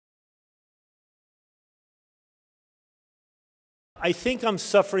I think I'm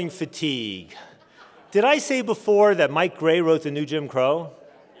suffering fatigue. Did I say before that Mike Gray wrote The New Jim Crow?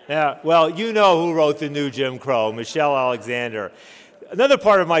 Yeah, well, you know who wrote The New Jim Crow, Michelle Alexander. Another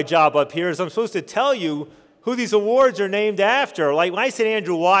part of my job up here is I'm supposed to tell you who these awards are named after. Like when I said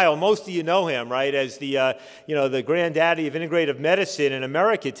Andrew Weil, most of you know him, right, as the, the granddaddy of integrative medicine in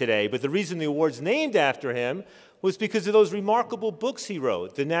America today. But the reason the award's named after him was because of those remarkable books he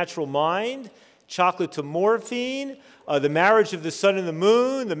wrote, The Natural Mind, Chocolate to Morphine, The Marriage of the Sun and the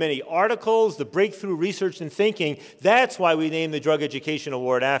Moon, the many articles, the breakthrough research and thinking. That's why we named the Drug Education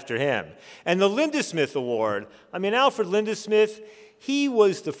Award after him. And the Lindesmith Award, Alfred Lindesmith, he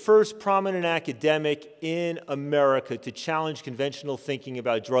was the first prominent academic in America to challenge conventional thinking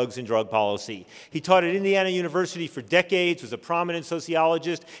about drugs and drug policy. He taught at Indiana University for decades, was a prominent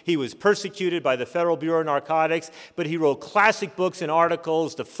sociologist. He was persecuted by the Federal Bureau of Narcotics, but he wrote classic books and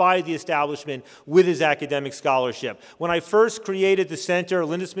articles, defied the establishment with his academic scholarship. When I first created the center,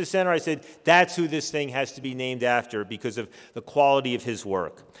 Lindesmith Center, I said, that's who this thing has to be named after because of the quality of his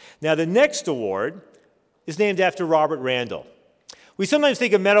work. Now, the next award is named after Robert Randall. We sometimes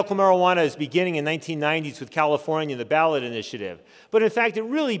think of medical marijuana as beginning in the 1990s with California and the ballot initiative. But in fact, it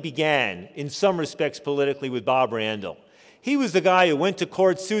really began, in some respects politically, with Bob Randall. He was the guy who went to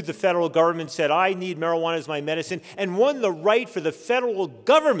court, sued the federal government, said, I need marijuana as my medicine, and won the right for the federal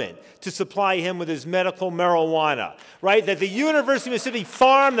government to supply him with his medical marijuana, right? That the University of Mississippi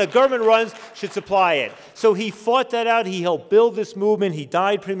farm the government runs should supply it. So he fought that out. He helped build this movement. He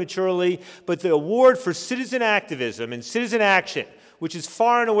died prematurely. But the award for citizen activism and citizen action, which is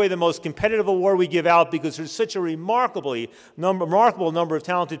far and away the most competitive award we give out because there's such a remarkable number of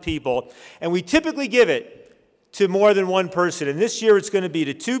talented people. And we typically give it to more than one person. And this year it's going to be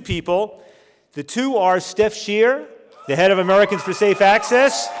to two people. The two are Steph Sherer, the head of Americans for Safe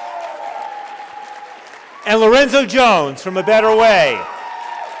Access, and Lorenzo Jones from A Better Way.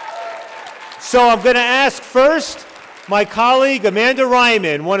 So I'm going to ask first my colleague Amanda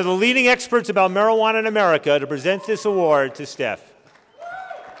Ryman, one of the leading experts about marijuana in America, to present this award to Steph.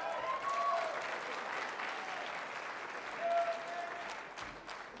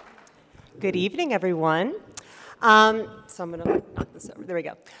 Good evening, everyone. So I'm going to knock this over. There we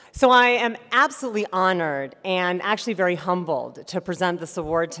go. So I am absolutely honored and actually very humbled to present this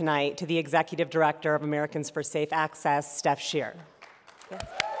award tonight to the Executive Director of Americans for Safe Access, Steph Sherer.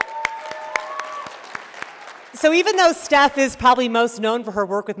 So even though Steph is probably most known for her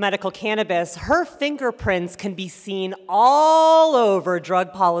work with medical cannabis, her fingerprints can be seen all over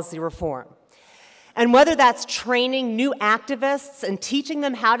drug policy reform. And whether that's training new activists and teaching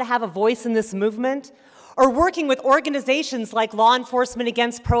them how to have a voice in this movement, or working with organizations like Law Enforcement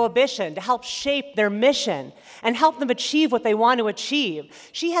Against Prohibition to help shape their mission and help them achieve what they want to achieve,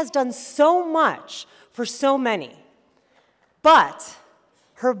 she has done so much for so many. But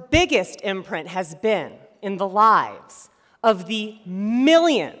her biggest imprint has been in the lives of the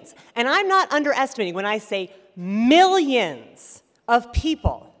millions, and I'm not underestimating when I say millions of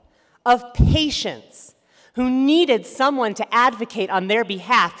people, of patients who needed someone to advocate on their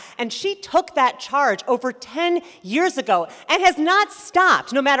behalf. And she took that charge over 10 years ago and has not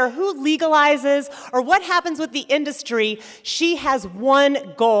stopped. No matter who legalizes or what happens with the industry, she has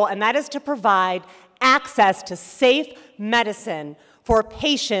one goal, and that is to provide access to safe medicine for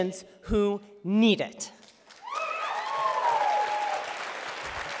patients who need it.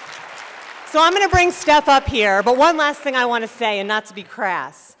 So I'm going to bring Steph up here, but one last thing I want to say, and not to be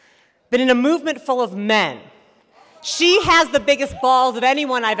crass, but in a movement full of men, she has the biggest balls of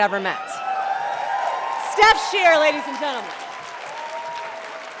anyone I've ever met. Steph Sherer, ladies and gentlemen.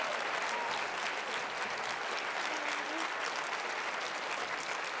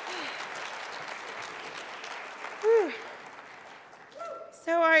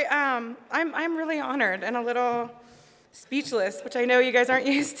 So I'm really honored and a little speechless, which I know you guys aren't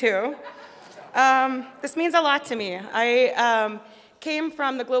used to. This means a lot to me. I came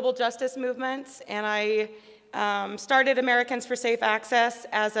from the global justice movement, and I started Americans for Safe Access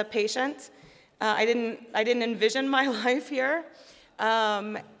as a patient. I didn't envision my life here.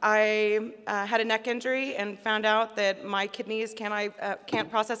 I had a neck injury and found out that my kidneys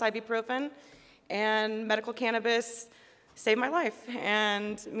can't process ibuprofen, and medical cannabis saved my life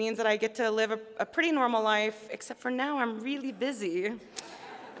and means that I get to live a pretty normal life, except for now I'm really busy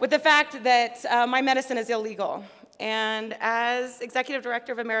with the fact that my medicine is illegal. And as Executive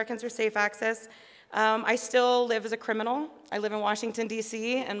Director of Americans for Safe Access, I still live as a criminal. I live in Washington,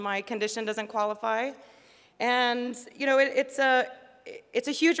 D.C., and my condition doesn't qualify. And you know, it's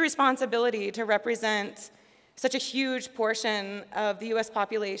a huge responsibility to represent such a huge portion of the U.S.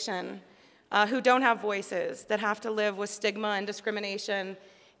 population who don't have voices, that have to live with stigma and discrimination,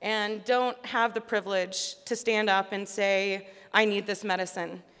 and don't have the privilege to stand up and say, I need this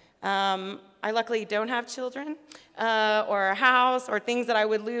medicine. I luckily don't have children or a house or things that I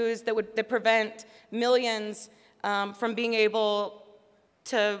would lose that prevent millions from being able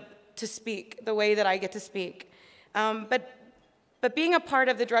to speak the way that I get to speak. But being a part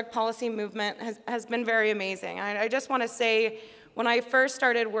of the drug policy movement has been very amazing. I just want to say, when I first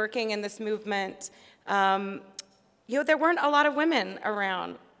started working in this movement, there weren't a lot of women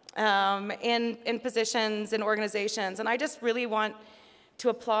around in positions and organizations, and I just really want to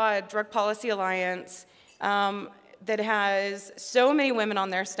applaud Drug Policy Alliance that has so many women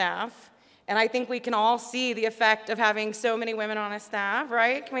on their staff, and I think we can all see the effect of having so many women on a staff,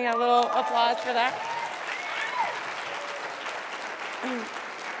 right? Can we get a little applause for that?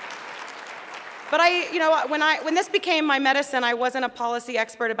 But when this became my medicine, I wasn't a policy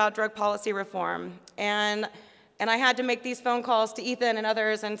expert about drug policy reform, and I had to make these phone calls to Ethan and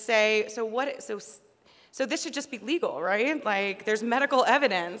others and say, so this should just be legal, right? Like, there's medical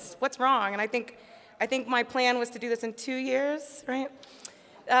evidence. What's wrong? And I think my plan was to do this in 2 years, right?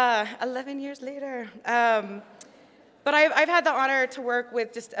 11 years later. But I've had the honor to work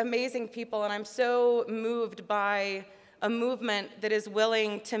with just amazing people, and I'm so moved by a movement that is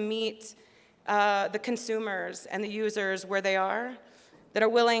willing to meet the consumers and the users where they are, that are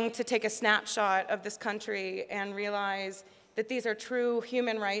willing to take a snapshot of this country and realize that these are true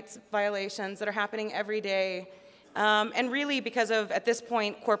human rights violations that are happening every day, and really because of, at this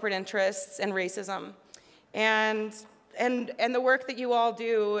point, corporate interests and racism. And the work that you all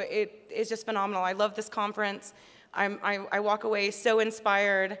do, it is just phenomenal. I love this conference. I walk away so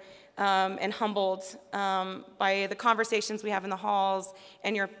inspired and humbled by the conversations we have in the halls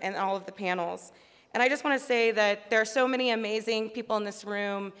and all of the panels. And I just want to say that there are so many amazing people in this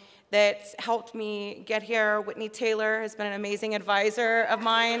room that helped me get here. Whitney Taylor has been an amazing advisor of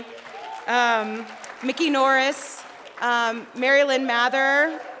mine. Mickey Norris, Mary Lynn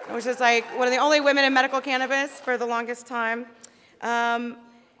Mather, which is like one of the only women in medical cannabis for the longest time.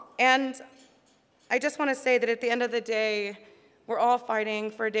 And I just want to say that at the end of the day, we're all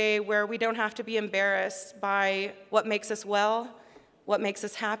fighting for a day where we don't have to be embarrassed by what makes us well, what makes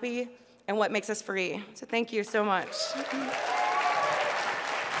us happy, and what makes us free. So thank you so much.